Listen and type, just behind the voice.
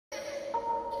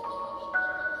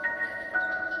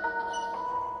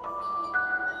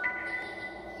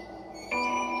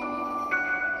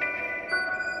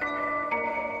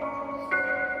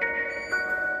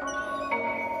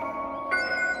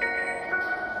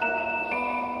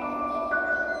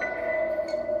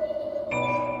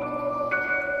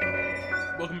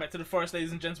the forest,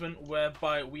 ladies and gentlemen,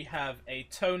 whereby we have a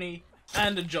Tony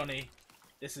and a Johnny.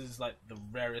 This is like the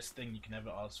rarest thing you can ever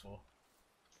ask for.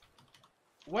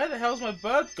 Where the hell's my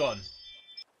bird gone?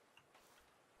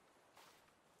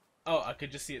 Oh, I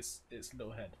could just see its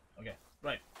little head. Okay,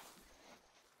 right.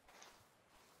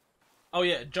 Oh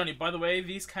yeah, Johnny, by the way,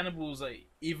 these cannibals are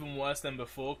even worse than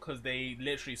before because they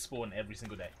literally spawn every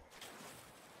single day.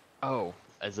 Oh,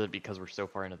 is it because we're so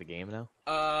far into the game now?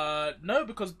 No,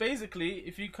 because basically,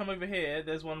 if you come over here,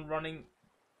 there's one running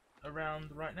around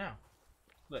right now.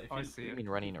 Look, if I you see You it. mean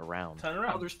running around? turn Oh,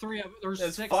 around, there's three of there's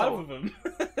there's 6 5 of them.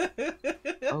 of them.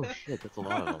 Oh shit, that's a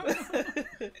lot of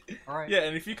them. All right. Yeah,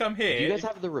 and if you come here, Do you guys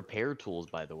have the repair tools,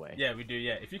 by the way? yeah, we do.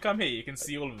 Yeah, if you come here, you can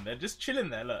see all of them. They're just chilling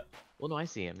there. Look. Well, no, I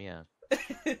see them. Yeah.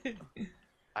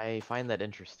 I find that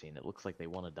interesting. It looks like they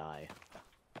want to die.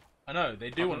 I know they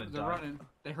do want to They're die. running.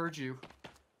 They heard you.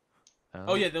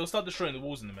 Oh yeah, they'll start destroying the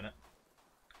walls in a minute.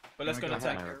 But let's go and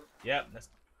attack. ahead. Yeah, let's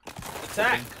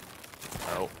attack.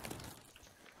 Oh.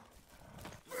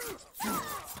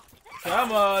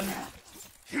 Come on.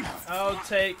 I'll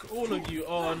take all of you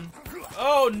on.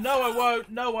 Oh no, I won't.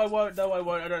 No, I won't. No, I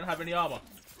won't. I don't have any armor.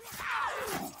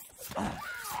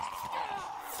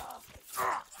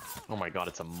 Oh my god,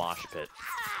 it's a mosh pit.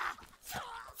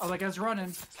 Oh, that guy's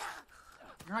running.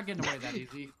 You're not getting away that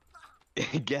easy.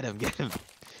 Get him, get him.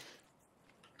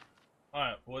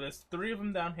 Alright, well there's 3 of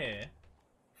them down here.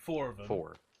 4 of them.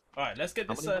 4. Alright, let's get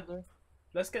How this many are there?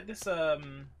 let's get this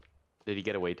Did he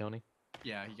get away, Tony?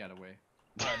 Yeah, he got away.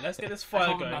 alright, let's get this I fire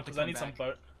told him going not to because I come need some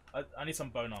back. I need some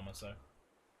bone armor, so.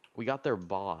 We got their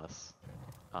boss.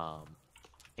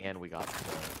 And we got the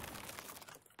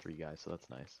 3 guys, so that's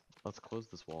nice. Let's close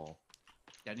this wall.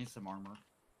 Yeah, I need some armor.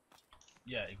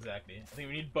 Yeah, exactly. I think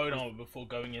we need bone armor before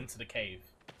going into the cave.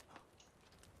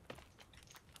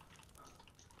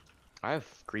 I have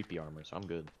creepy armor, so I'm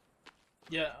good.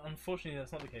 Yeah, unfortunately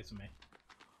that's not the case for me.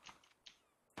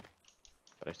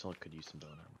 But I still could use some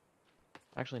bone armor.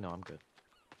 Actually, no, I'm good.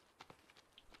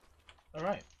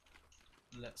 Alright.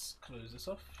 Let's close this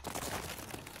off.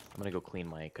 I'm gonna go clean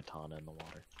my katana in the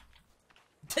water.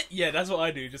 Yeah, that's what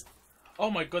I do. Just, oh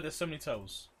my god, there's so many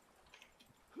toes.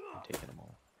 I'm taking them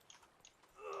all.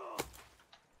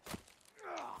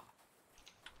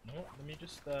 No, let me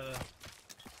just I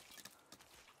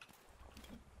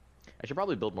should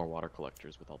probably build more water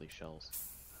collectors with all these shells.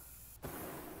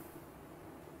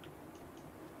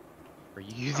 Are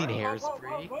you using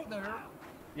hairspray? Whoa there.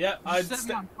 yeah, You set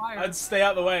me on fire. I'd stay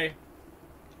out the way.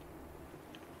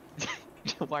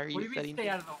 Why are you What do you mean setting stay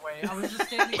out of the way? I was just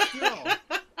standing still.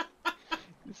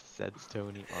 Sets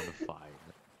Tony on fire.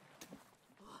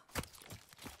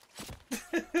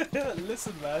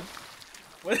 Listen, man.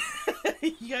 When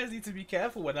you guys need to be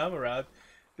careful when I'm around.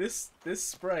 This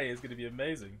spray is gonna be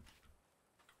amazing.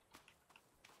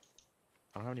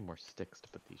 I don't have any more sticks to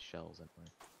put these shells in.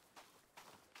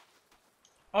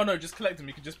 Oh no, just collect them.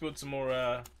 You can just build some more.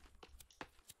 Yeah,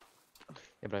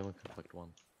 but I only can collect 1.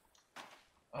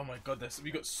 Oh my god,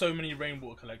 we got so many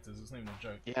rainwater collectors. It's not even a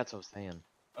joke. Yeah, that's what I was saying.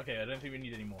 Okay, I don't think we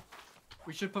need any more.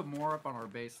 We should put more up on our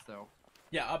base, though.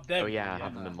 Yeah, up there. Oh we yeah, can,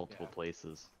 have them in multiple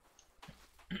places.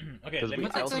 Okay, 'Cause let me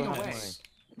Put that also thing have away.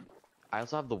 I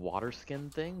also have the water skin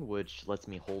thing, which lets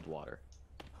me hold water.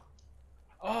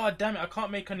 Oh damn it! I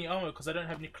can't make any armor because I don't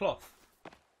have any cloth.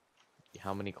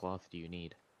 How many cloth do you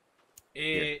need?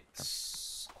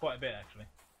 It's quite a bit actually.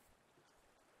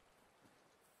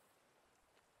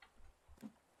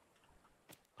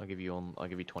 I'll give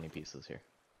you 20 pieces here.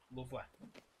 Lovely.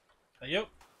 Yep.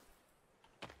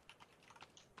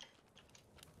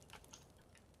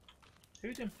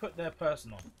 Who didn't put their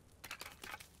person on?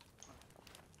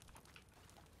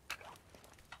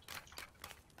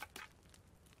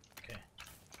 Okay.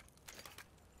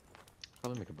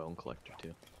 Probably make a bone collector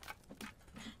too.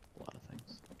 A lot of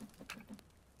things.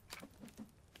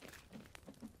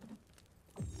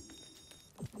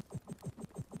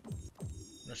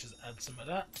 Let's just add some of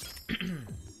that.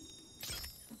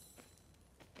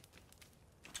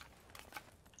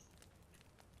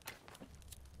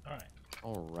 Alright.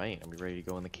 Alright, are we ready to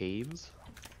go in the caves?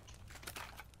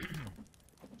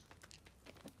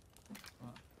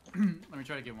 Let me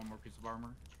try to get one more piece of armor.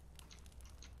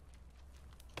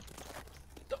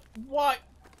 What?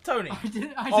 Tony! I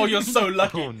Oh, didn't you're so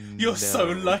lucky. Oh, You're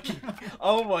so no. lucky.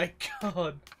 Oh my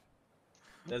god.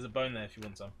 There's a bone there if you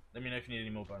want some. Let me know if you need any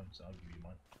more bones. I'll give you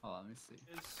mine. Hold on, let me see.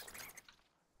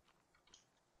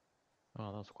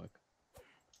 Oh, that was quick.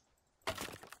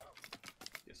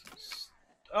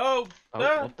 Oh! Oh,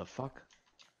 there! what the fuck?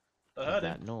 I What heard is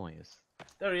him. that noise?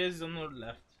 There he is, he's on the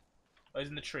left. Oh, he's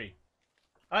in the tree.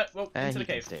 Alright, well, And into he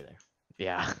the can cave. stay there.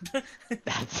 Yeah.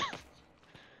 That's...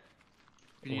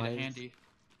 You need Why a is- handy.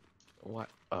 What?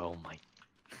 Oh my.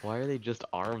 Why are they just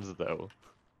arms though?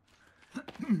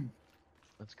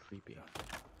 That's creepy.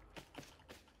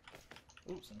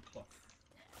 Ooh, some cloth.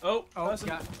 Oh, Oh, person.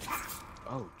 got.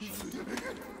 Oh jeez.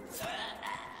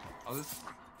 Oh, this.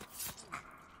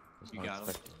 Was You not got him.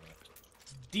 expecting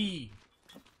that. D.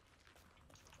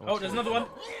 Oh, what's there's going another on?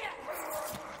 one.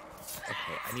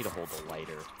 Okay, I need to hold a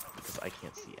lighter because I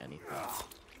can't see anything.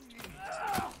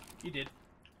 You did.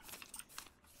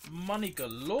 Money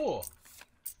galore.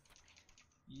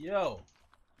 Yo.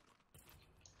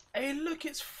 Hey, look,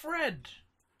 it's Fred.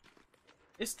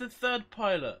 It's the third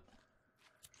pilot.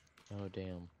 Oh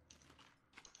damn.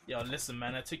 Yo, listen,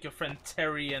 man. I took your friend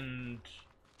Terry and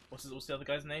what's the other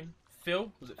guy's name?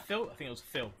 Phil? Was it Phil? I think it was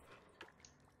Phil.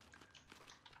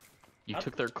 You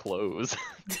took their clothes.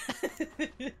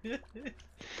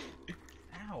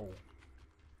 Ow.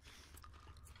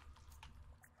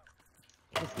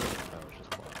 What's this? Oh, it's just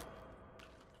cloth.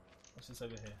 What's this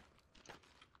over here?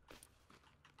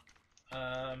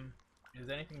 Is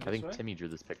there anything this I think way? Timmy drew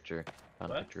this picture.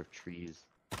 Found a What? picture of trees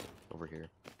over here.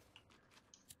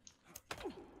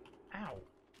 Ow.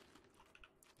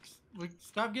 Like,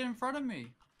 stop getting in front of me.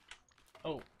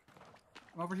 Oh.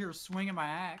 I'm over here swinging my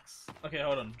axe. Okay,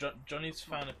 hold on. Johnny's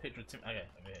found a picture of Tim. Okay,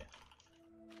 over here.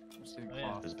 I'm just getting Oh, yeah.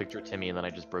 cloth. There's a picture of Timmy, and then I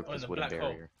just broke Oh, in this the wooden black hole.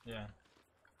 barrier. Yeah. Alright,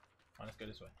 let's go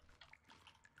this way.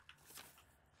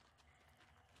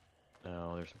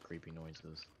 No, there's some creepy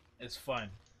noises. It's fine.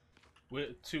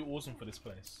 We're too awesome for this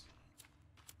place.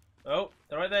 Oh,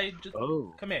 they're right there. Just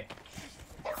Oh, come here.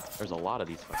 there's a lot of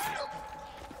these fuckers.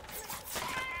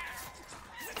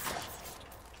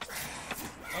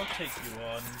 I'll take you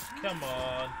on. Come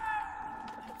on.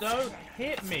 Don't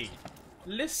hit me.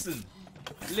 Listen,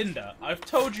 Linda, I've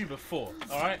told you before,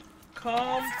 alright?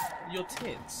 Calm your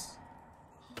tits.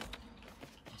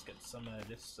 Let's get some of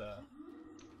this,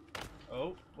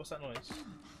 Oh, what's that noise?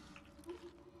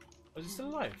 Oh, is he still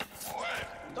alive?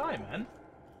 Die, man.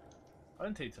 I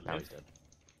didn't tell you to Now live. he's dead.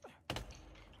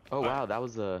 Oh wow, that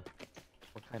was a...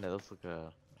 What kind of... That's like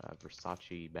a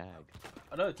Versace bag.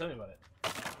 I know, tell me about it.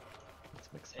 That's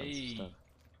some expensive Hey. stuff.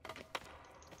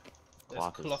 There's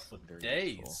Cloth is cloth for very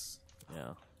days. useful. Yeah.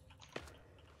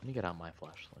 Let me get out my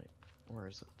flashlight. Where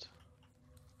is it?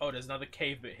 Oh, there's another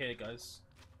cave bit here, guys.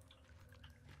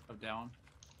 Go down.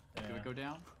 Yeah. Do we go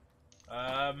down?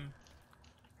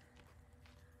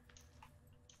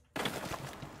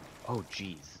 Oh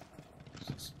jeez.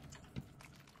 Let's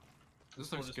This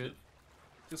explore looks this good. bit.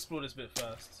 Let's explore this bit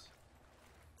first.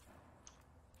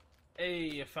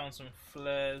 Hey, I found some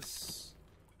flares,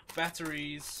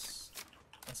 batteries,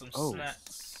 and some Oh.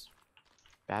 snacks.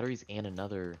 Batteries and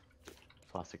another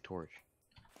plastic torch.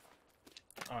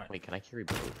 Alright, Wait, can I carry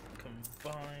both?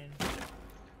 combine.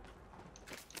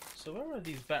 So where are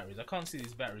these batteries? I can't see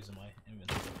these batteries in my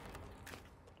inventory.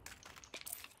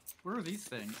 What are these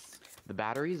things? The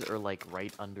batteries are like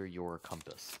right under your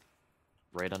compass.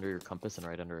 Right under your compass and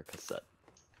right under a cassette.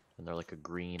 And they're like a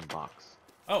green box.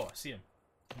 Oh, I see them.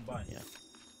 Combine. Yeah.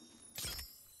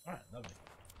 Alright, lovely.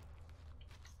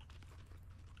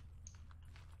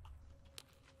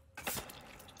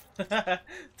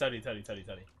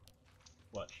 Tuddy.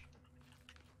 Watch.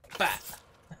 Bat!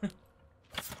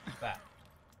 Bat.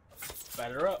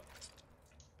 Batter up.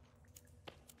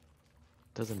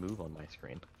 Doesn't move on my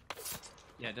screen.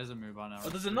 Yeah, it doesn't move on our Oh,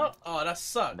 does it screen. not? Oh, that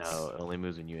sucks. No, it only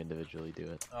moves when you individually do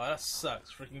it. Oh, that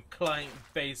sucks. Freaking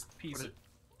client-based piece What of...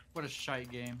 What a shite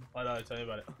game. I know, tell me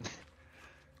about it.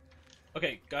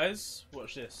 Okay, guys,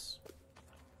 watch this.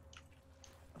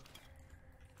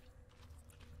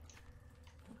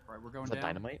 Right, we're going Is that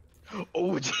down. dynamite?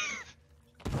 Oh,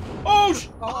 Oh,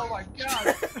 Oh my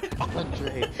god!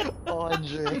 Andre!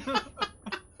 Andre!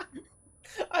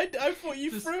 I thought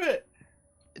you Just- threw it.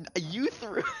 You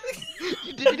threw!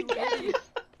 You did it again!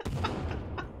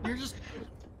 You're just.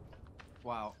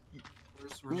 Wow. We're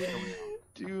just going down.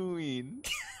 Doing?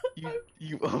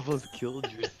 You almost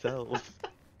killed yourself.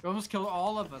 You almost killed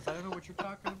all of us. I don't know what you're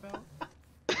talking about.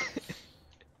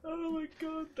 Oh my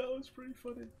god, that was pretty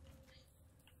funny.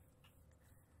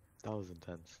 That was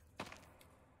intense.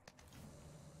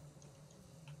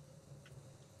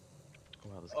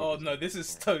 Wow, this Oh game no, this is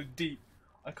so deep.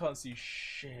 I can't see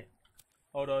shit.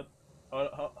 Hold on.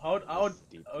 Hold. This is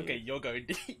deep, Okay, dude. you're going.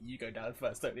 You go down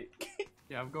first, Tony.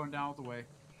 Yeah, I'm going down all the way.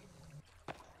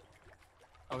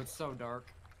 Oh, it's so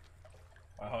dark.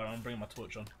 Alright, hold on. I'm bringing my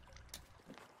torch on.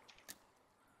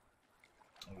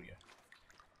 There we go.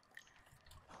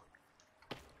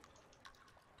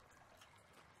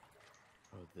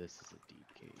 Oh, this is a deep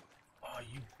cave. Oh,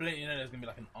 you blatantly know there's gonna be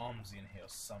like an armsy in here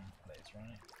someplace,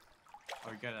 right?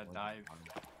 Oh, you gotta dive.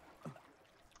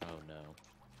 Oh no.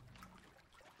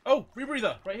 Oh,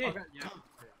 rebreather, right here. Okay, yeah.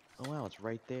 Oh wow, it's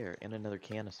right there, and another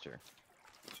canister.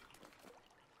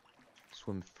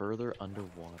 Swim further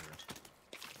underwater.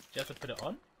 Do you have to put it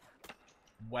on? I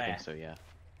Where? think so, yeah.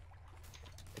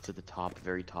 It's at the top,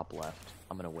 very top left.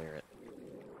 I'm gonna wear it.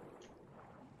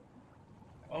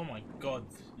 Oh my god,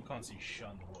 you can't see shit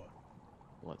underwater.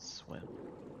 Let's swim.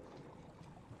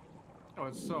 Oh,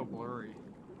 it's so blurry.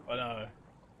 I know.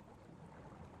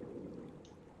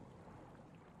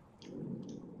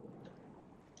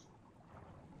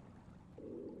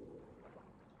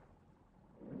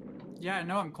 Yeah, I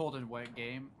know I'm cold and wet,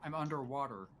 game. I'm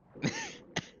underwater.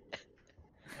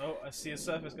 Oh, I see a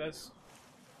surface, guys.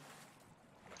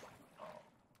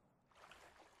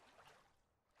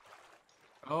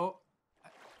 Oh,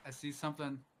 I see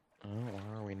something. Oh,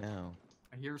 where are we now?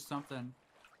 I hear something.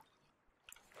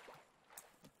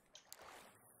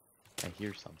 I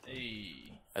hear something.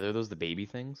 Hey. Are those the baby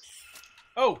things?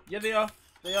 Oh, yeah, they are.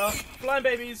 They are. Flying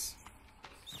babies.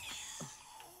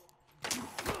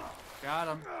 Got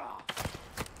him.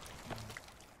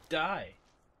 Die.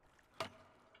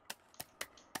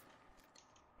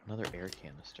 Another air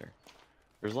canister.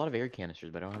 There's a lot of air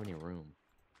canisters, but I don't have any room.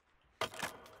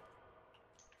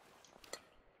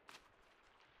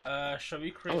 Shall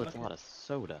we create? Oh, it's like a lot of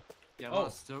soda. Yeah, a lot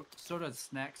of soda and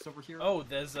snacks over here. Oh,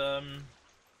 there's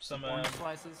some Orange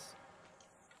slices.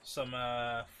 some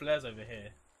flares over here.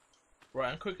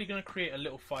 Right, I'm quickly gonna create a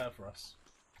little fire for us,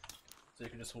 so you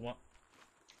can just warm up.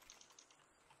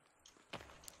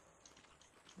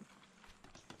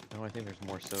 Oh, I think there's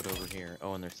more soda over here.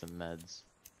 Oh, and there's some meds.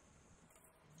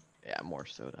 Yeah, more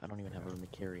soda. I don't even have room to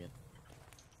carry it.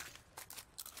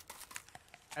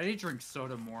 I need to drink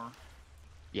soda more.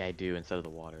 Yeah, I do, instead of the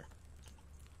water.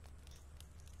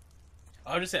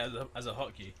 I'll just say it as a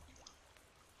hotkey.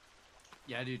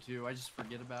 Yeah, I do too. I just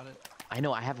forget about it. I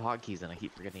know, I have hotkeys and I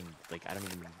keep forgetting, like, I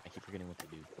keep forgetting what to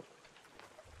do.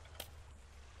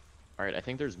 Alright, I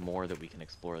think there's more that we can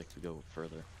explore, like, if we go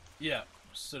further. Yeah,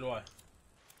 so do I.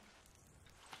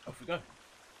 Off we go.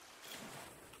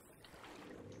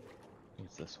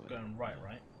 It's this way. Going right?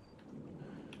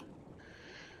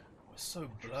 We're so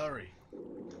blurry.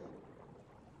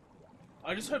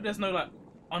 I just hope there's no, like,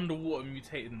 underwater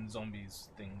mutating zombies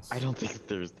things. I don't think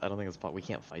it's possible. We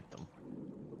can't fight them.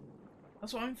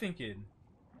 That's what I'm thinking.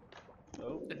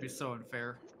 Oh. It'd be so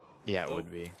unfair. Yeah, it Oh.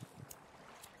 would be.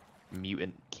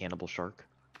 Mutant cannibal shark.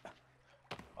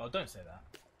 Oh, don't say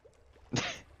that.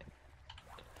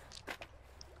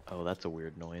 Oh, that's a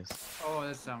weird noise. Oh,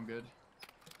 that sound good.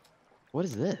 What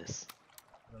is this?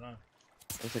 I don't know.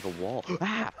 It's like a wall.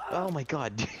 Ah! Oh my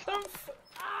god. Don't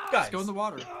Let's Guys. go in the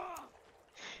water.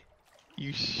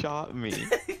 You shot me.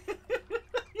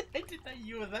 I didn't know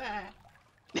you were there.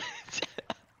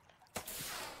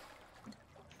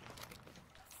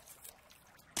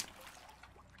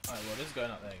 Alright, well, this is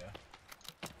going up. There you go.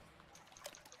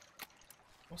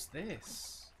 What's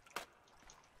this?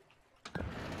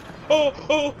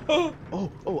 Oh!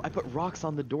 Oh, I put rocks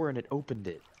on the door and it opened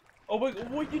it. Oh my god,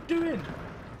 what are you doing?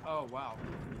 Oh, wow.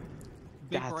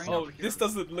 Big That's- brain Oh, over here. this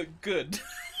doesn't look good.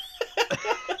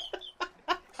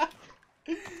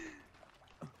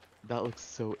 That looks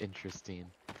so interesting.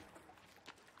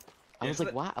 I Yeah, was so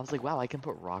like, wow! I was like, wow! I can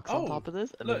put rocks Oh, on top of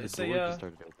this, and look, then the it's door a, just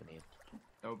started opening.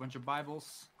 Oh, a bunch of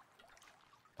Bibles.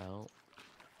 Well,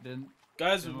 Didn't.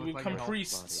 Guys, Didn't we look like become a health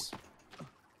priests.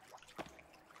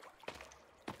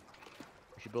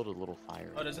 we should build a little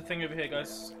fire. Oh, there's a thing over here,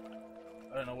 guys.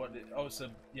 I don't know what it... Oh, it's a...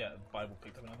 Yeah, Bible.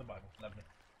 Picked up another Bible. Lovely.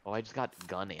 Oh, I just got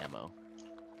gun ammo.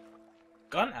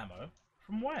 Gun ammo?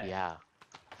 From where? Yeah,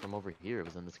 from over here. It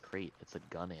was in this crate. It's a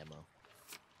gun ammo.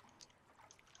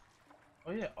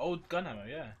 Oh yeah, old gun ammo,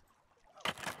 yeah.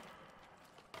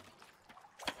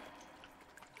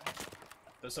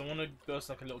 Does someone want to build us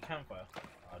like a little campfire?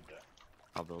 I'll do it.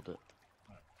 I'll build it.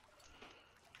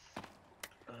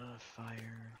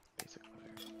 Fire. Basic fire.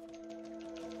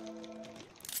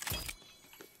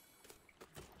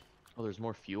 Oh, there's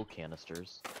more fuel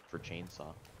canisters for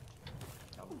chainsaw.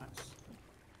 Oh, nice.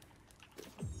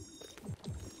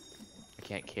 I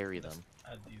can't carry them.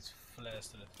 Add these flares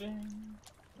to the thing.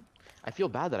 I feel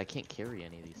bad that I can't carry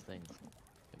any of these things.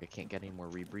 Like, I can't get any more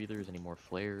rebreathers, any more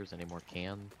flares, any more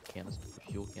fuel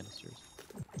canisters,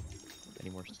 any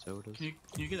more sodas. Can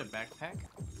you get a backpack?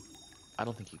 I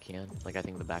don't think you can. Like, I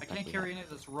think the backpack. I can't we carry have- any of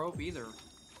this rope either.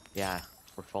 Yeah,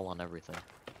 we're full on everything.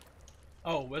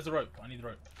 Oh, where's the rope? I need the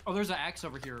rope. Oh, there's an axe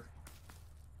over here.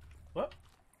 What?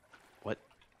 What?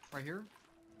 Right here.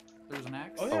 There's an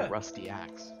axe. Oh, yeah. Oh, rusty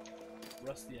axe.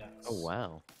 Rusty axe. Oh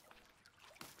wow.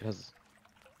 It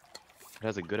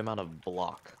has a good amount of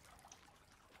block.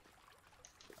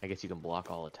 I guess you can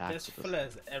block all attacks. There's with this.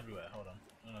 flares everywhere. Hold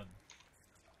on.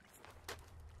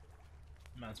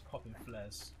 Man's popping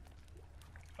flares.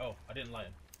 Oh, I didn't light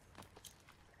him.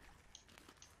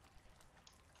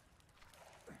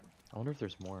 I wonder if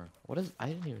there's more. What is? I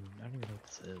don't even know what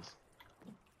this is.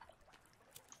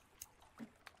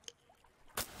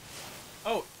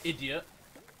 Oh, idiot.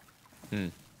 Hmm.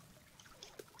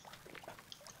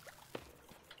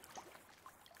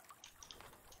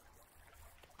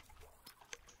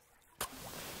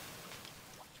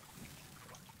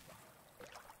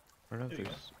 I don't know if There you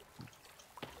there's.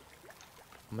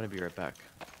 I'm gonna be right back.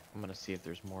 I'm gonna see if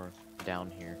there's more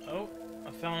down here. Oh,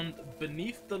 I found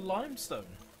beneath the limestone.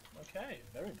 Okay,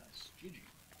 very nice. GG.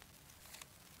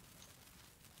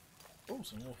 Oh,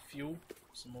 some more fuel.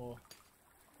 Some more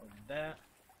of that.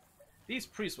 These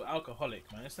priests were alcoholic,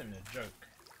 man. It's not even a joke.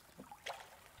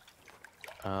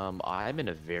 I'm in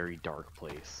a very dark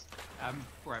place. I'm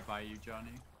right by you,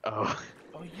 Johnny. Oh.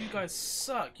 Oh, you guys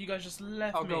suck. You guys just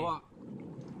left I'll me. go up.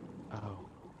 Oh.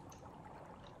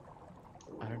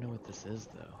 I don't know what this is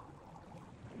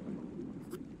though.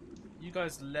 You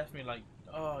guys left me like,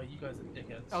 oh, you guys are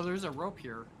dickheads. Oh, there's a rope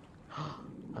here.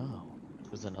 Oh.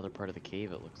 There's another part of the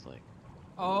cave it looks like.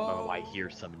 Oh. Oh, I hear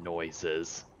some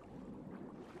noises.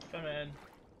 Come in.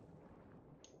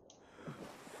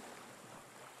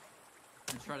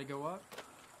 You try to go up?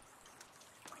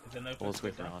 Is there no Well, place let's to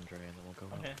wait go for down? Andre and then we'll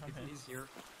go Okay, up. okay. He's here.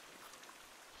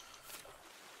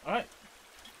 Alright.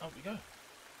 Up we go.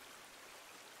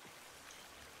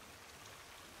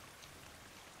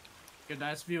 Good,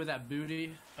 nice view of that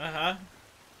booty. Uh-huh.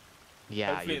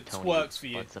 Yeah, Hopefully you it Tony twerks for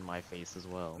you. butts in my face as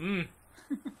well. Mmm.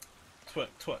 Twerk,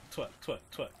 twerk, twerk, twerk,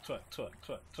 twerk, twerk, twerk,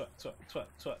 twerk, twerk, twerk, twerk,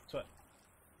 twerk, twerk.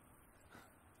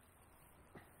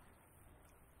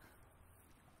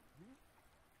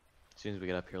 As soon as we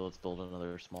get up here, let's build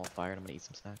another small fire and I'm gonna eat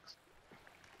some snacks.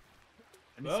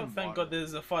 I need Well, some thank water. God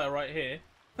there's a fire right here.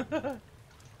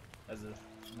 There's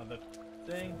another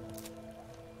thing.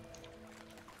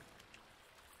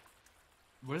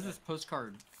 What is this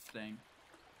postcard thing?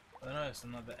 I don't know, it's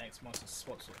another X marks the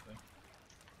spot sort of thing.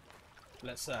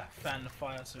 Let's fan the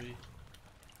fire so we...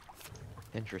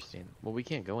 Interesting. Well, we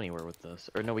can't go anywhere with this.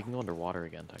 Or no, we can go underwater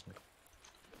again, technically.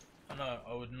 No,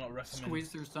 I would not recommend... Squeeze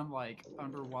through some like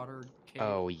underwater cave.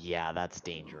 Oh, yeah, that's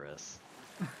dangerous.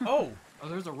 Oh! Oh,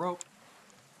 there's a rope.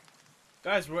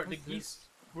 Guys, we're at the What's geese... this?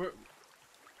 We're...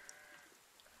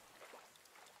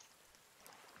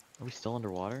 Are we still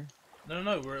underwater?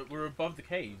 No, we're above the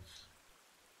caves.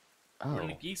 Oh. We're in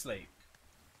the geese lake.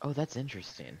 Oh, that's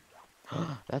interesting.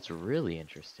 That's really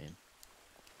interesting.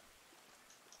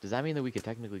 Does that mean that we could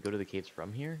technically go to the caves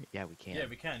from here? Yeah, we can. Yeah,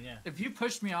 we can, yeah. If you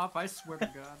push me off, I swear to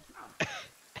God.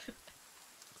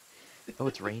 Oh,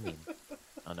 it's raining.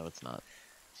 Oh, no, it's not.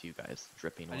 It's you guys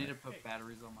dripping I away. need to put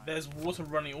batteries on my. There's water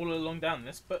running all along down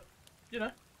this, but, you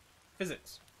know,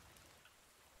 physics.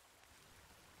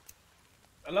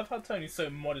 I love how Tony's so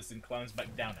modest and climbs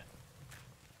back down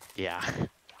it. Yeah.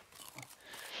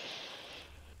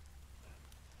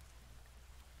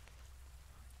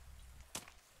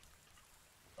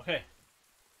 Okay.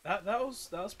 That was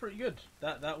pretty good.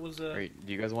 That was Right,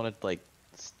 do you guys want to, like,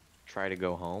 try to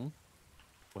go home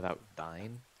without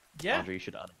dying? yeah. Andre, you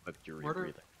should unequip your Where do-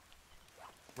 rebreather.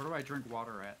 Where do I drink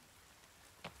water at?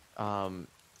 I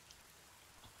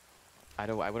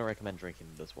wouldn't recommend drinking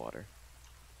this water.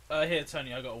 Here,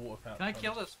 Tony, I got a water pouch. Can I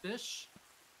kill this fish?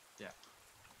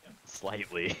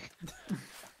 Slightly.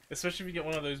 Especially if you get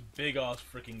one of those big ass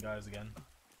freaking guys again.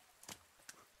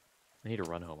 I need to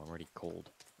run home. I'm already cold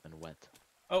and wet.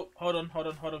 Oh, hold on,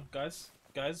 guys.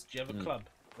 Guys, do you have a club?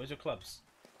 Where's your clubs?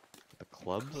 The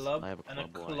clubs? Club I have a and a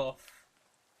club line. cloth.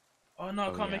 Oh no, I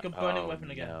Oh, can't yeah. make a burning Oh,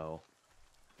 weapon again. No.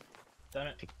 Damn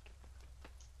it.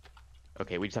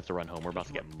 Okay, we just have to run home. We're about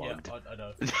to get mugged. Yeah, I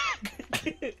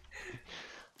know.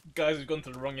 Guys, we've gone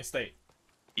to the wrong estate.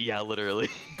 Yeah, literally.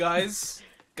 Guys,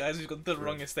 we've gone to the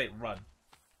wrong estate. Run.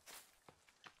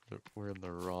 We're in the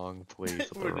wrong place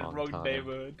at We're in the wrong time.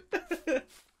 neighborhood.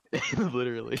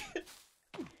 Literally.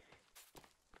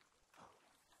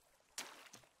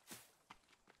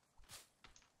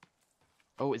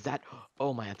 Oh, is that?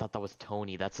 Oh my! I thought that was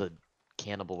Tony. That's a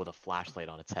cannibal with a flashlight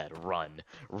on its head. Run,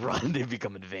 run! They've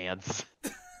become advanced.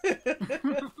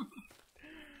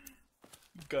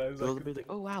 Guys, So they'll be like,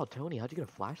 "Oh wow, Tony, how'd you get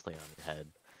a flashlight on your head?"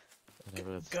 And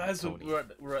everyone's like, guys, Tony.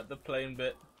 we're at the plane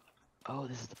bit. Oh,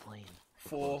 this is the plane.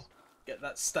 4. Get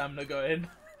that stamina going.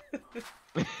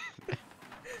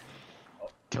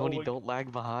 Tony, my- don't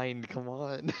lag behind. Come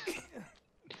on.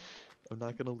 I'm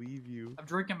not gonna leave you. I'm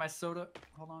drinking my soda.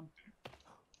 Hold on.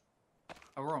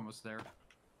 Oh, we're almost there.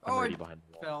 I'm Oh, already I behind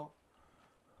the wall.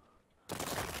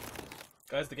 fell.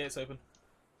 Guys, the gate's open.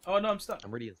 Oh no, I'm stuck. I'm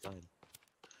already inside.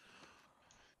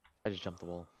 I just jumped the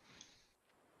wall.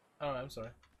 Oh, I'm sorry.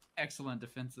 Excellent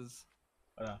defenses.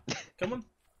 Oh, no. Come on.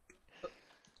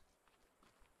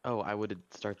 Oh, I would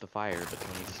start the fire, but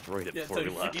Tony destroyed it Yeah, before we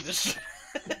totally left. freaking destroy-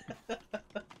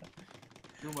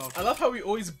 You're welcome. I love how we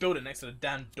always build it next to the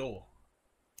damn door.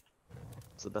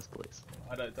 It's the best place.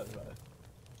 I don't tell you about it.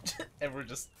 Everyone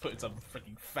just putting some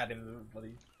freaking fat in the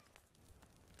bloody.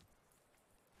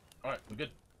 Alright, we're good.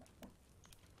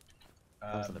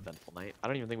 That was an eventful night. I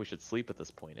don't even think we should sleep at this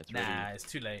point. It's already... Nah, it's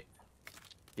too late.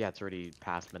 Yeah, it's already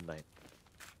past midnight.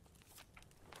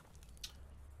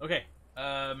 Okay,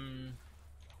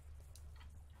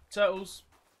 turtles.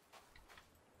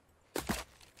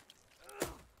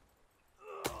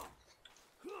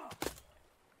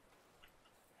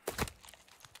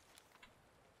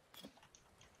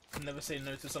 Can never say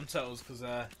no to some turtles because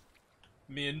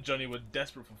me and Johnny were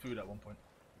desperate for food at one point.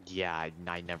 Yeah,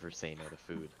 I never say no to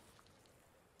food.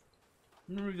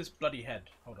 Let me remove this bloody head.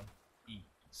 Hold on.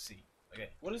 E-C. Okay,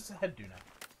 what does the head do now?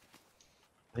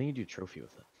 I think you do trophy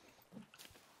with it.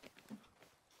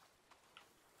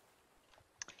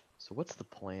 So what's the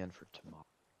plan for tomorrow?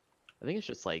 I think it's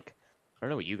just like, I don't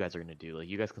know what you guys are gonna do. Like,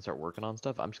 you guys can start working on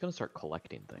stuff. I'm just gonna start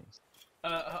collecting things.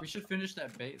 We should finish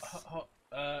that base.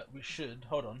 We should.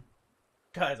 Hold on.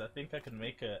 Guys, I think I can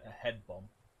make a head bomb.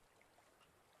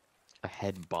 A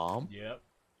head bomb? Yep.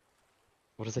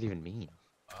 What does that even mean?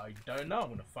 I don't know. I'm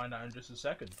gonna find out in just a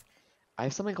second. I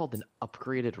have something called an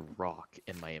upgraded rock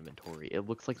in my inventory. It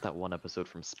looks like that one episode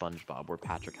from SpongeBob where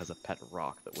Patrick has a pet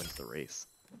rock that wins the race.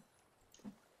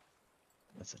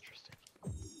 That's interesting.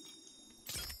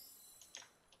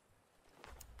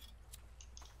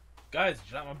 Guys,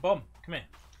 did you like my bomb? Come here.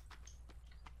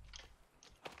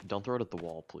 Don't throw it at the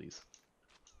wall, please.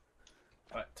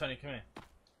 Alright, Tony, come here.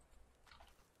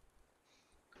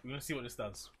 We're gonna see what this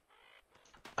does.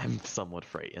 I'm somewhat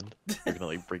frightened. You're gonna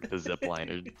like break the zip line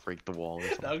or break the wall or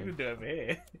something. I'm gonna do it over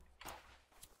here.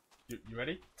 You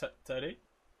ready? Tony?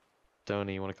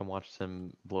 Tony, you wanna come watch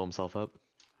him blow himself up?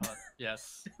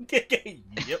 Yes.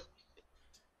 Yep.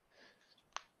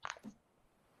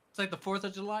 It's like the 4th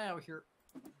of July out here.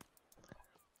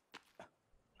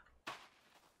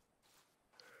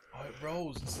 Oh, it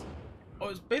rolls. Oh,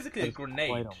 it's basically a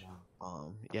grenade.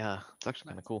 Yeah, it's actually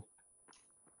kind of cool.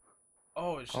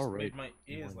 Oh, it's just Alright. made my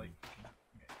ears like. Okay.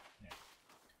 Yeah.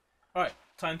 Alright,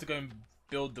 time to go and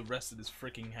build the rest of this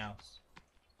freaking house.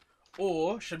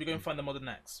 Or should we go and find the modern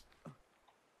axe?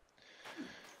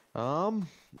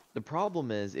 The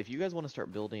problem is, if you guys want to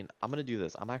start building, I'm gonna do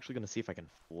this. I'm actually gonna see if I can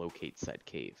locate said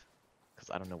cave, because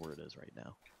I don't know where it is right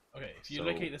now. Okay, if you So-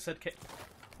 locate the said cave.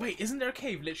 Wait, isn't there a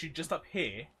cave literally just up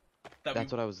here?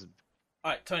 That's what I was.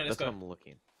 Alright, Tony, let's That's what go. I'm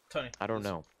looking. Tony. I don't let's-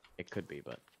 know. It could be,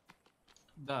 but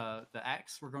The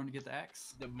axe. We're going to get the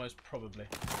axe. Most probably.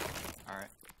 All right.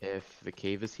 if the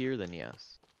cave is here, then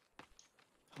yes.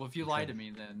 Well, if you lie to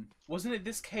me, then Wasn't it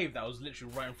this cave that was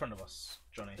literally right in front of us,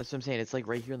 Johnny? That's what I'm saying. It's like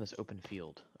right here in this open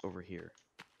field over here,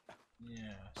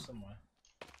 Yeah, somewhere.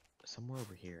 somewhere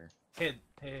over here. Here.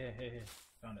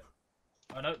 Found it.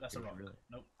 Oh no, that's a Did you rock. really?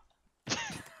 Nope.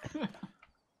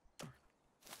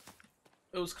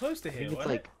 It was close to I here, think it's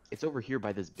wasn't like it's over here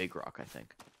by this big rock. I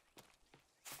think.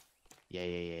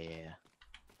 Yeah.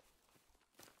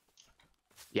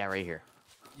 Yeah, right here.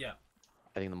 it? Yeah.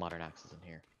 I think the modern axe is in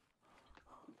here.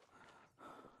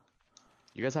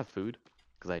 You guys have food?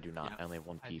 Because I do not. Yeah, I only have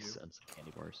one I piece do. and some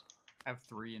candy bars. I have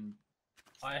 3 and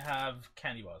I have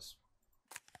candy bars.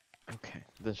 Okay.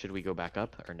 Then should we go back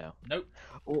up or no? Nope.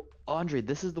 Oh, Andre,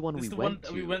 this is the one This we is the went one that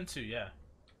to. we went to, yeah.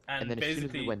 And then as basically, soon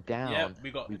as we went down, yeah,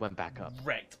 we went back up.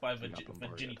 wrecked by We got bombarded.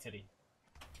 Virginia Titty.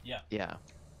 Yeah. Yeah.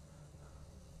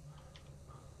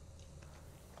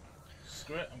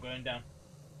 Screw it, I'm going down.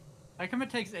 how come it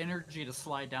takes energy to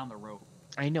slide down the rope?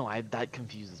 I know. That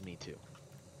confuses me too.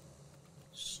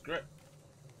 Screw it.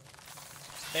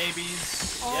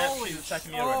 Babies. Holy Yep, she's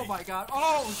attacking me Oh already. my god!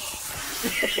 Oh!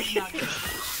 Not good.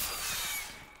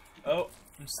 Oh,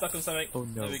 I'm stuck on something. Oh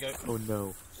no. There we go. Oh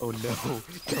no. Oh no.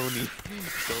 Tony,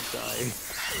 don't die.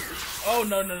 Oh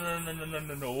no. Oh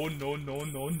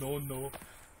no.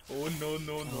 Oh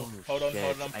no. Hold on,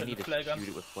 Shit. I'm I putting need the to flare gun. shoot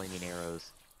it with flaming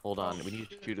arrows. Hold on. We need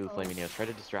to shoot it with flaming arrows. Try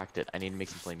to distract it. I need to make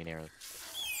some flaming arrows.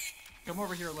 Come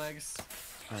over here, legs.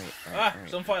 Alright, Ah, alright.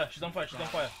 she's on fire, she's on fire. How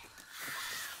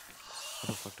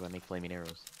the fuck do I make flaming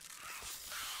arrows?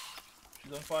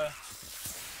 She's on fire.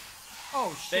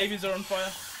 Oh shit! Babies are on fire.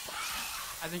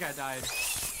 I think I died.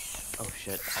 Oh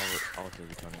shit. I'll kill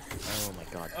you, Tony. Oh my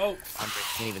god. Oh, I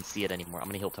can't even see it anymore. I'm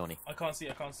gonna heal Tony. I can't see.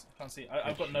 I've got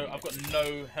no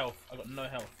health. I've got no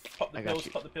health. Pop the I got pills,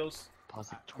 you. pop the pills.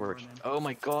 Positive I'm torch. running. Oh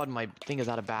my god, my thing is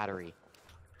out of battery.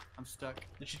 I'm stuck.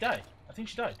 Did she die? I think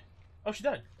she died. Oh, she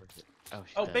died. Where is it? Oh,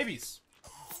 she's Oh, dead. babies.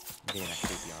 I'm getting that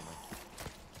creepy armor.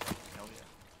 Hell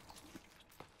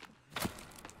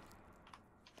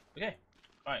yeah. Okay.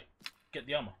 Alright. Get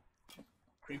the armor.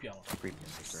 Creepy armor.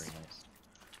 Creepiness is very nice.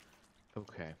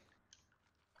 Okay.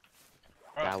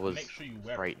 Alright, That was make sure you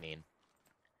wear it. frightening.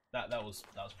 That was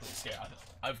pretty scary.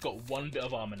 I've got one bit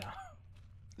of armor now.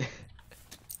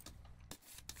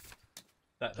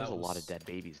 There's a lot of dead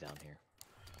babies down here.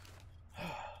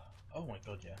 Oh my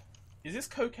god, yeah. Is this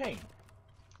cocaine?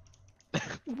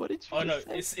 What did you Oh no,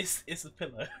 say? it's a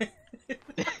pillow.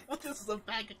 This is a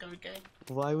bag of cocaine.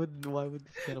 Why would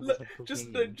cannibals Look, have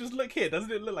just cocaine? just look here.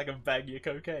 Doesn't it look like a baggie of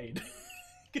cocaine?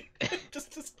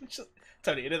 just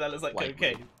Tony, you know that looks like Likely.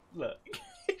 cocaine. Look,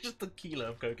 just a kilo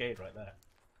of cocaine right there.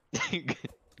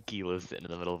 Kilo's sitting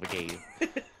in the middle of a cave.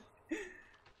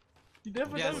 You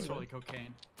never Yeah, know. it's man. totally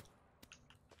cocaine.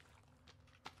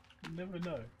 You never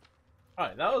know.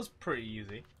 Alright, that was pretty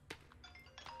easy.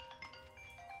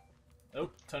 Oh,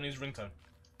 Tony's ringtone.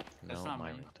 No, That's not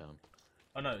my me. ringtone.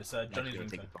 Oh no, it's I'm Johnny's actually gonna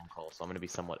take ringtone. a phone call, so I'm gonna be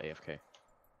somewhat AFK.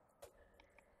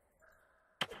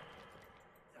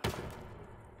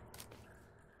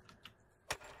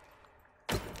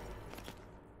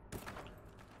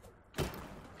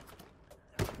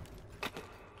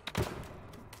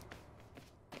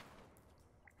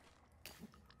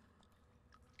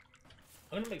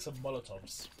 I'm gonna make some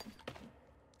Molotovs.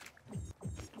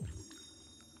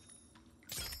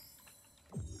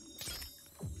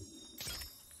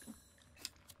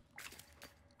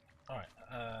 Alright,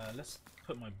 let's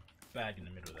put my bag in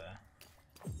the middle there.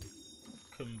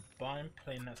 Combine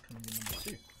plane, that's coming in number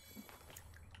 2.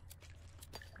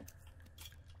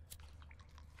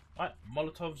 Alright,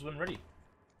 Molotovs when ready.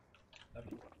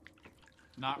 Lovely.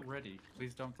 Not ready.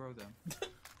 Please don't throw them.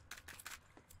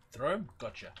 Throw 'em?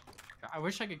 Gotcha. I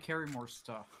wish I could carry more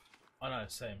stuff. Oh no,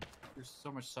 same. There's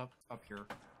so much stuff up here.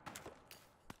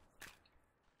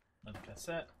 Another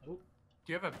cassette. Oh,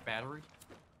 Do you have a battery?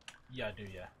 yeah, I do,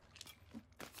 yeah.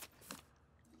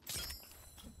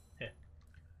 Here.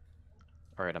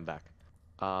 Alright, I'm back.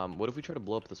 What if we try to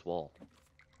blow up this wall?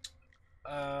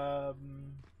 Dynamite?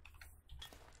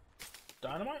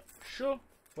 Sure.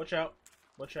 Watch out.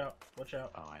 Watch out. Watch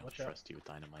out. Oh, I don't Watch out. trust you with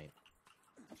dynamite.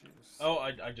 Jeez. Oh,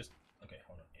 I just... Okay,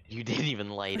 hold on. Idiot. You didn't even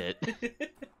light it.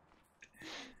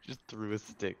 Just threw a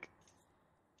stick.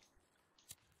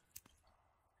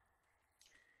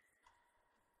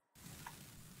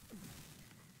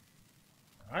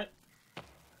 Alright.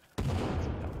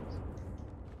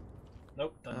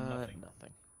 Nope, done nothing.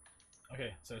 Nothing.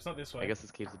 Okay, so it's not this way. I guess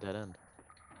this cave's a dead end.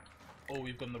 Oh,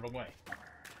 we've gone the wrong way.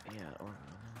 Yeah, or...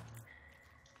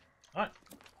 Alright,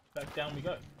 back down we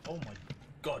go. Oh my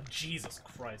god, Jesus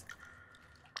Christ.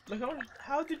 Look,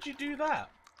 how did you do that?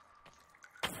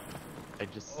 I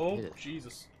just Oh, hit it.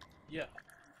 Jesus. Yeah,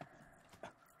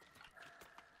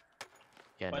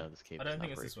 Yeah, but no, this cave I is don't not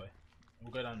think it's break. this way.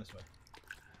 We'll go down this way.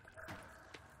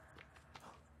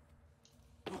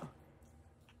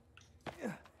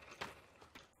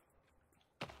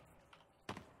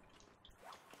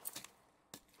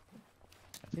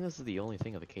 I think this is the only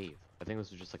thing of the cave. I think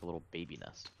this is just like a little baby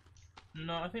nest.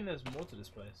 No, I think there's more to this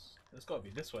place. There's gotta be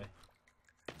this way.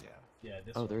 Yeah. Yeah,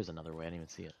 this Oh, way. there is another way. I didn't even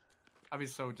see it. I'd be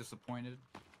so disappointed.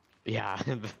 Yeah,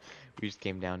 we just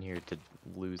came down here to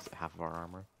lose half of our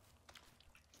armor.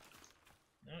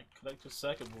 Alright, collect your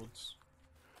circuit boards.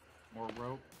 More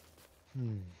rope.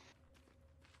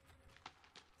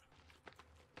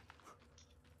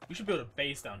 We should build a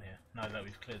base down here, now that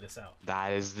we've cleared this out.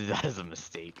 That is a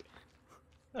mistake.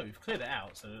 No, we've cleared it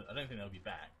out, so I don't think they'll be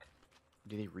back.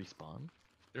 Do they respawn?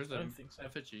 There's I a don't think so.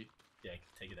 effigy. Yeah,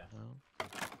 take it out. No.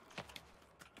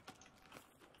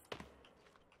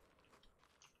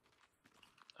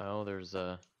 Oh, there's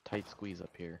a tight squeeze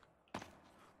up here.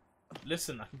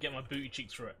 Listen, I can get my booty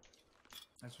cheeks through it.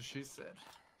 That's what she said.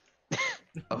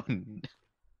 Oh,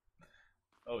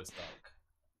 Oh, it's dark.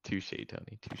 touche,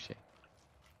 Tony, touche.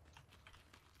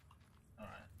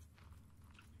 Alright.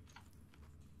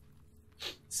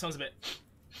 Sounds a bit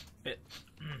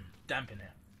damp in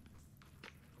here.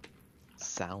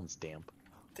 Sounds damp.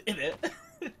 In it?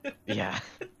 Yeah,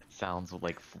 sounds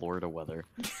like Florida weather.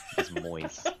 It's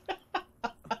moist.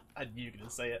 I knew you were gonna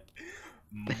say it.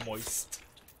 Moist.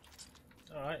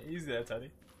 Alright, easy there, Tony.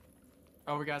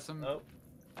 Oh, we got some. Oh,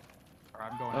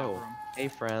 Alright, I'm going Oh, after him. hey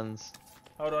friends.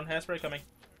 hold on, hairspray coming.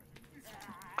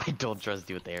 I don't trust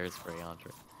you with the hairspray,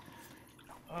 Andre.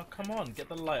 Oh, come on, get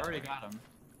the I light. already on. got him.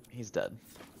 He's dead.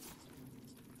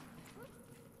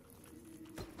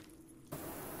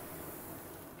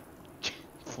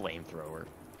 Flamethrower.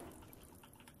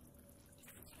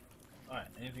 Alright,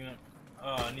 anything that...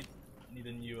 Oh, I need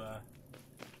a new,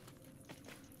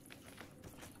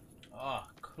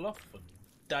 cloth for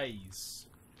days.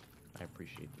 I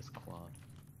appreciate this cloth.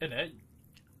 Isn't it?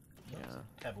 Yeah.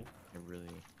 Pebble.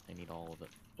 I need all of it.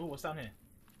 Oh, what's down here?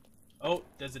 Oh,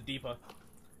 there's a deeper.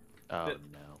 Oh Th-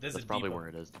 no. there's That's a probably deeper. where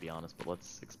it is, to be honest, but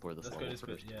let's explore this Let's go level this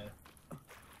bit, first. yeah.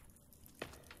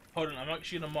 Hold on, I'm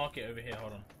actually gonna mark it over here,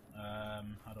 hold on.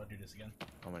 How do I do this again?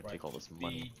 I'm gonna Right, take all this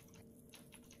money.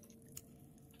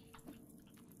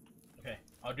 Okay,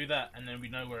 I'll do that, and then we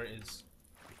know where it is.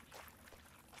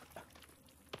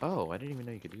 Oh, I didn't even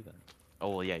know you could do that. Oh,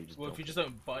 well, yeah, you just Well, built if you just it.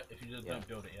 don't buy, if you just Yeah. don't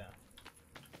build it, yeah.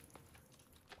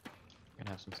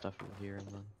 Gonna have some stuff over here and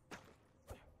then...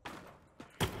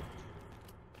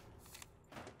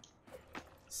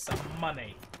 Some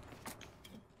money.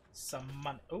 Some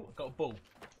money. Oh, I got a ball.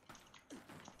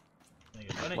 There you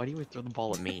go, Tony. Why do you always throw the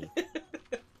ball at me?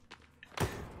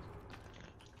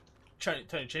 Tony,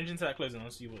 change into that clothes and I'll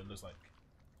see what it looks like.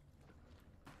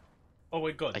 Oh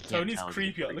my god, I can't Tony's tell if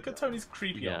creepy. he's Look at creepy. Tony's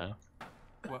creepy. Yeah.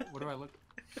 What do I look?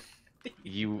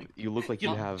 You look like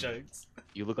you have... jokes.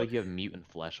 You look like you have mutant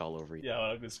flesh all over you. Yeah,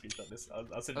 well, I'm gonna screenshot this.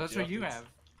 I'll send Oh, it that's to you what you afterwards.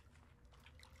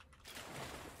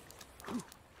 have.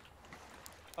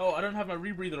 Oh, I don't have my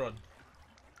rebreather on.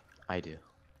 I do.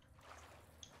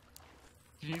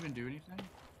 Did you even do anything?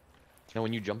 Now,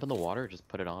 when you jump in the water, just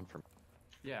put it on for me.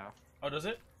 Yeah, Oh, does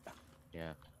it?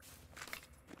 Yeah,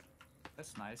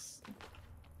 that's nice.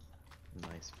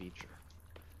 nice feature.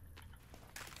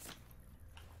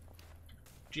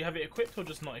 Do you have it equipped or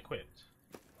just not equipped?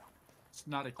 It's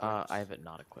not equipped. I have it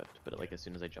not equipped, but like as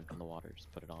soon as I jump in the water, just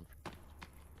put it on. There's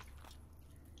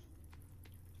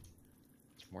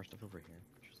more stuff over here.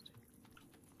 Interesting.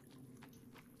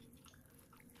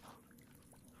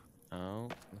 Oh,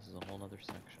 this is a whole nother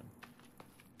section.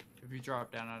 If you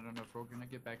drop down, I don't know if we're gonna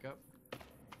get back up.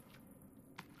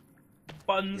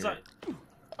 Banzai.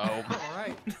 Oh, All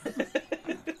right.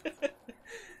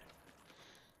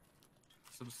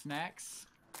 Some snacks.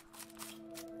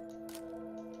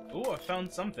 Oh, I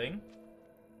found something.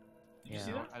 Did you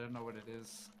see Yeah. that? I don't know what it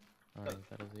is. I don't think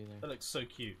that is either. That looks so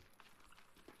cute.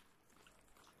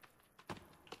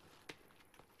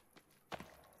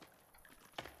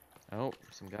 Oh,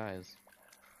 some guys.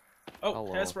 Oh,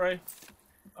 Hello. hairspray.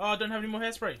 Oh, I don't have any more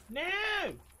hairspray. No!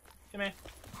 Come here.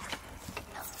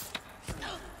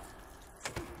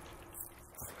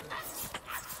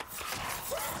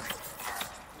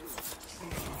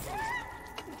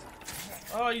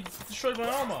 Oh, you destroyed my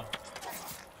armor.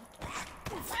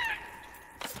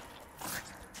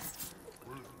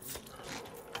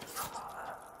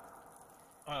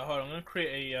 Alright, hold on. I'm gonna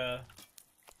create a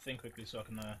thing quickly so I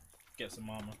can get some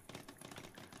armor.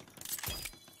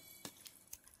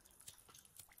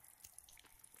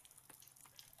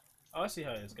 Oh, I see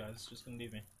how it is, guys. It's just gonna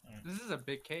leave me. Alright. This is a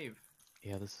big cave.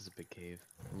 Yeah, this is a big cave.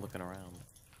 I'm looking around.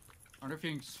 I wonder if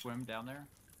you can swim down there.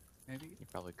 Maybe. You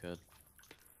probably could.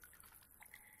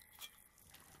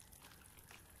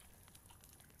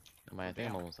 I think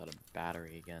I'm almost out of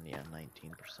battery again. Yeah,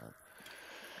 19%.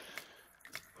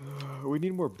 We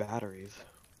need more batteries.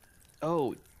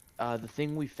 Oh, the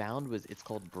thing we found was it's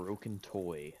called Broken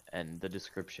Toy, and the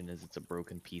description is it's a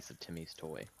broken piece of Timmy's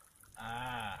toy.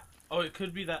 Ah. Oh, it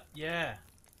could be that. Yeah.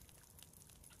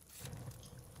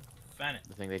 Fan it.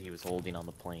 The thing that he was holding on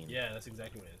the plane. Yeah, that's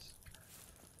exactly what it is.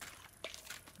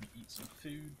 Let me eat some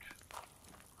food.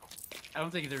 I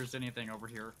don't think there's anything over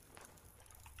here.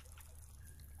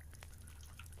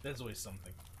 There's always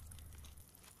something.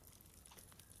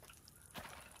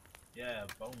 Yeah,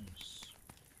 bones.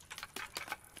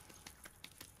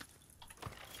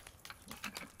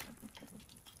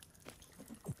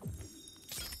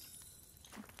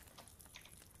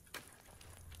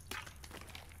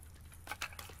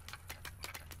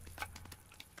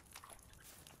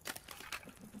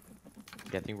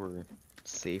 Yeah, I think we're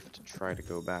safe to try to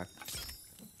go back.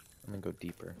 And then go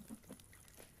deeper.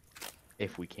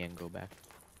 If we can go back.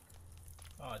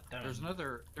 Oh, damn. There's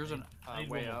another. There's an I need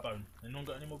way one more up. bone. Anyone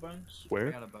got any more bones? I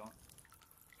Where? got a bone.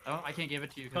 I can't give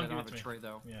it to you Can't because I don't give have it a to me. tray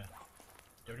though. Yeah.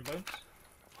 Do you have any bones?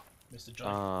 Mr.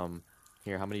 John?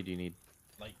 Here, how many do you need?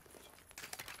 Like,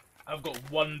 I've got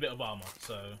one bit of armor,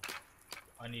 so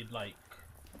I need like...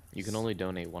 You can only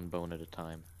donate one bone at a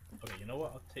time. Okay, you know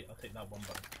what? I'll take that one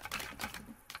bone.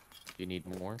 Do you need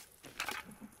more?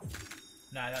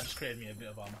 Nah, that just created me a bit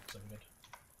of armor, so we're good.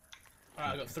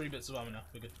 Alright, I got 3 bits of armor now.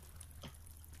 We're good.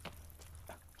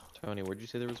 Tony, where'd you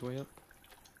say there was way up?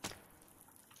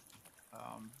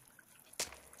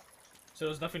 So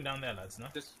there's nothing down there, lads, no?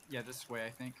 This way I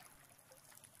think.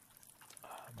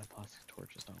 my plastic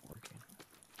torch is not working.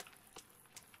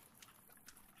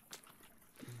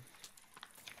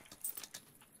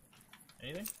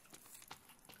 Anything?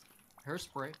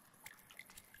 Hairspray.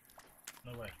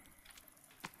 No way.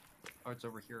 Oh, it's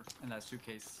over here in that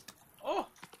suitcase. Oh!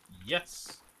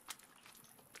 Yes!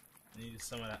 I needed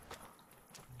some of that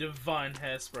divine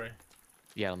hairspray.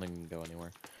 Yeah, I don't think we can go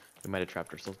anywhere. We might have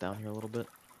trapped ourselves down here a little bit.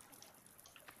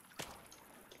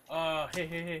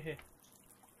 Hey.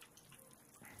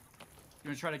 You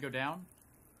wanna try to go down?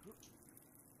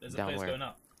 There's a Down place where? going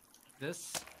up.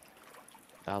 This?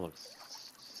 That looks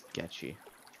sketchy.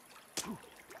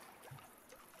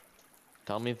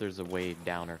 Tell me if there's a way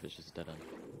down or if it's just dead end.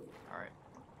 Alright.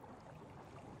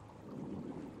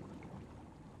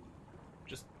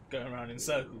 Just going around in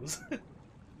circles.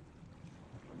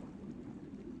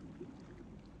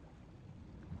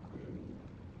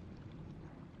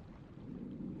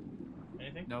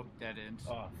 Anything? Nope, dead end.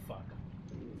 Oh, fuck.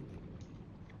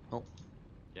 Oh,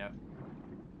 Yep.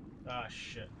 Ah,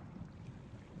 shit.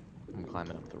 I'm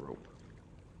climbing up the rope.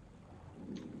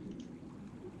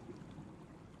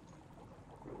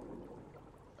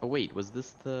 Oh wait, was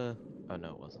this the... Oh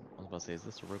no, it wasn't. I was about to say, is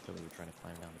this the rope that we were trying to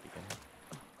climb down at the beginning?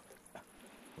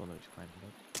 Well, no, we just climbed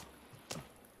it up.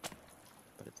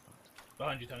 But it's not.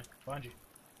 Behind you, Tony. Behind you.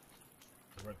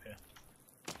 There's a rope here.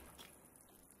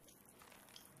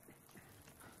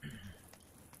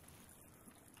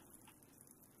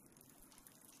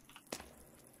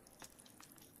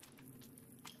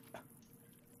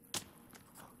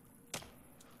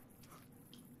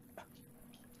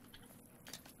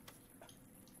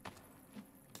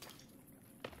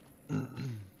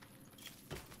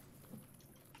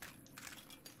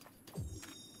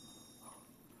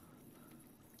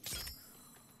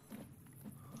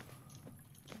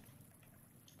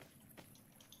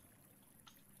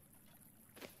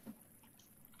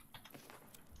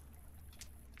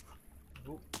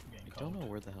 Ooh, getting I don't cold. know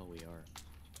where the hell we are.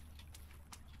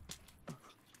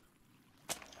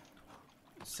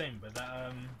 Same, but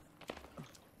that,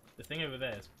 the thing over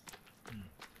there is...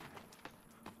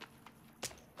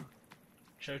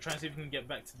 Shall we try and see if we can get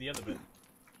back to the other bit?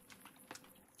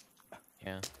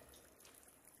 Yeah.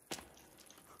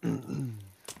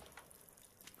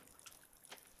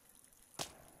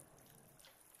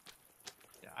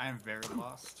 Yeah, I am very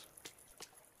lost.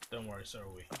 Don't worry, so are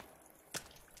we.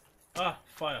 Ah,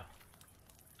 fire.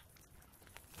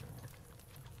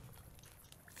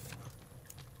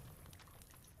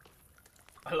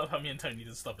 I love how me and Tony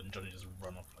just stop and Johnny just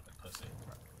run off like a pussy.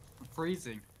 I'm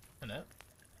freezing. Isn't it?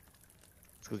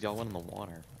 It's because y'all went in the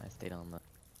water. I stayed on the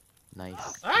nice,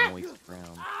 Ah! moist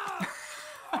ground.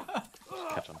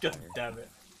 Catch on God fire. damn it.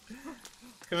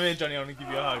 Come here, Johnny, I want to give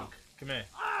you a hug. Come here.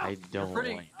 I don't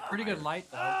Pretty, like pretty good fire.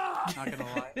 light though. Not gonna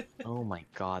lie. Oh my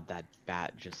god, that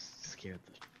bat just scared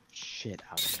the shit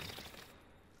out of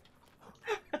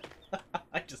me.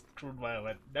 I just crawled my and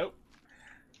went, nope.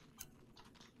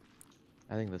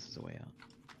 I think this is a way out.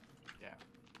 Yeah.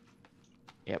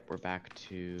 Yep, we're back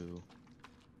to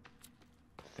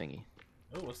thingy.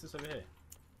 Oh, what's this over here?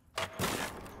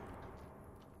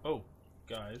 Oh,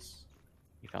 guys.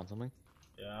 You found something?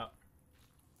 Yeah.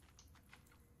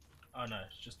 Oh no,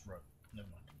 it's just rope. Never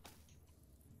mind.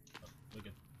 Oh, we're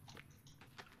good.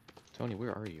 Tony,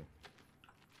 where are you?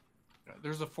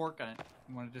 There's a fork on it.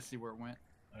 I wanted to see where it went.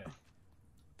 Okay.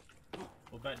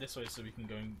 Well, back this way so we can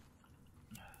go and...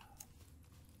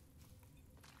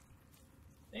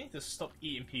 They need to stop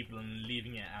eating people and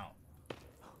leaving it out.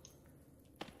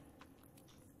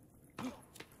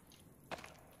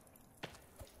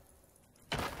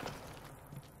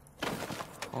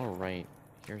 Alright,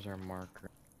 here's our marker.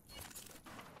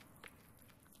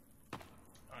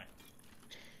 Alright.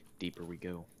 Deeper we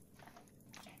go.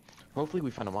 Hopefully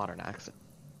we find a modern accent.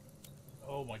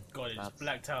 Oh my god, it just That's-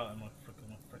 blacked out and my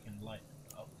freaking light.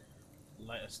 Oh,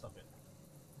 lighter, stop it.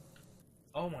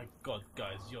 Oh my god,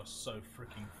 guys, you're so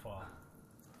freaking far.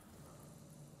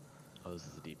 Oh, this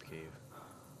is a deep cave.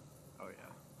 Oh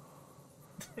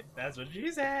yeah. That's what she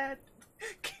said.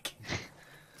 Could've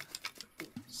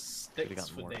Sticks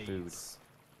gotten for more days.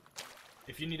 food.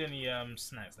 If you need any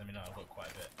snacks, let me know. I've got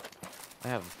quite a bit. I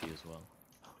have a few as well.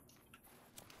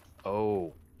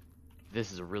 Oh,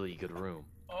 this is a really good room.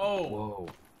 Oh, Whoa.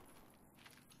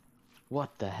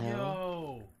 What the hell?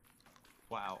 yo.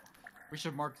 Wow. We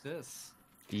should mark this.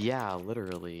 Yeah,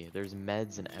 literally. There's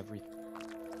meds and everything.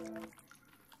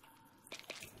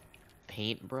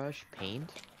 Paintbrush? Paint?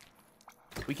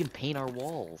 We can paint our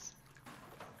walls.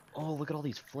 Oh, look at all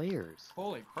these flares.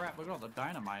 Holy crap, look at all the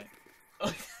dynamite.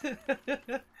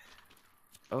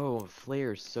 Oh,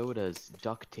 flares, sodas,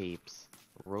 duct tapes,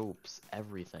 ropes,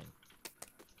 everything.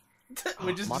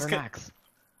 We're just Modern gonna... axe.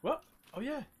 What? Oh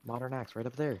yeah. Modern axe right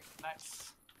up there.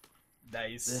 Nice.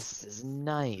 Nice. This is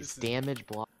nice. This is- Damage,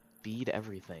 block, speed,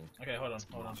 everything. Okay, hold on.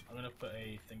 I'm gonna put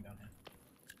a thing down here.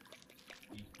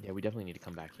 Yeah, we definitely need to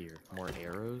come back here. More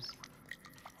arrows.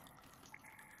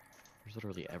 There's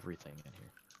literally everything in here.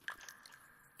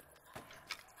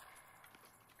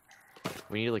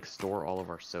 We need to like store all of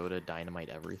our soda, dynamite,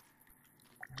 everything.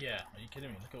 Yeah, are you kidding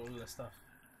me? Look at all of this stuff.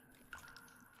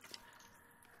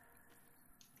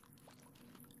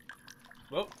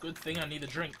 Well, good thing I need a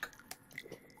drink.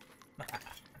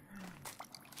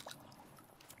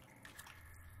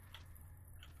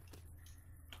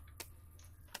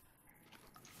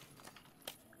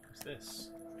 What's this?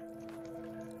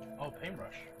 Oh,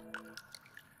 paintbrush.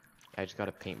 I just got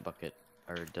a paint bucket.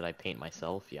 Or did I paint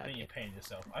myself? Yeah, I I think you painted. painted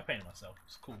yourself. I painted myself.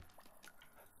 It's cool.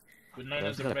 We're I known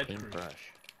as also the got a Red Crew.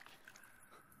 paintbrush.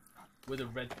 We're the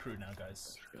Red Crew now,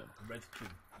 guys. Good. The Red Crew.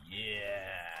 Yeah.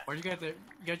 Why you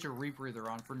got your rebreather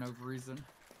on for no reason?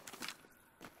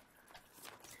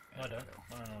 No, I don't.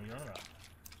 I don't know what you're on about.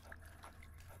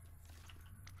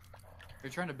 Are you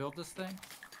trying to build this thing?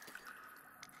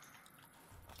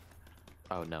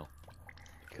 Oh no.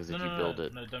 Because if No, you no, build no,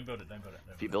 it, no, don't build it. Don't build it.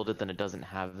 Don't if you build build it, then it doesn't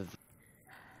have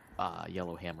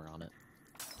yellow hammer on it.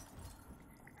 it.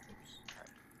 Oops.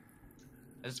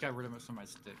 I just got rid of some of my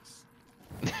sticks.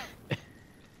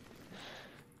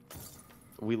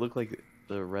 We look like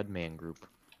the Red Man group.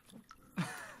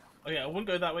 Oh yeah, I wouldn't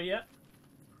go that way yet.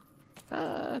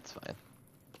 That's fine.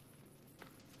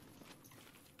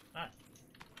 Alright.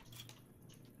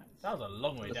 That was a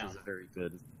long way This down. was a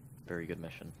very good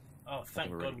mission. Oh, thank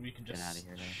we're God ready we can to get just outta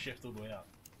here now. shift all the way up.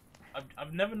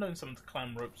 I've never known someone to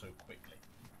climb rope so quickly.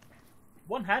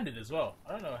 One-handed as well.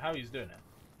 I don't know how he's doing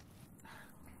it.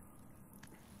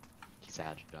 He's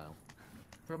agile.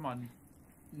 Put him on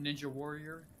Ninja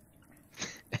Warrior.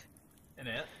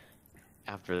 Innit?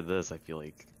 After this, I feel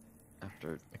like,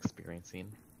 after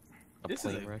experiencing a This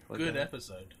is plane a wreck like good that,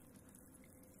 episode.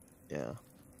 yeah.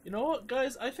 You know what,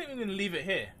 guys? I think we're going to leave it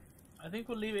here. I think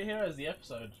we'll leave it here as the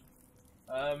episode.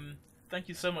 Thank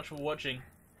you so much for watching.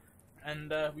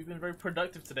 And we've been very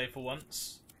productive today for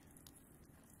once.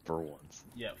 For once.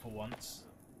 Yeah, for once.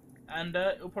 And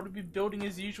it'll probably be building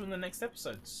as usual in the next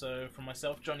episode. So, from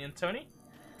myself, Johnny and Tony,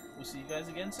 we'll see you guys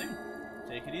again soon.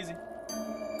 Take it easy.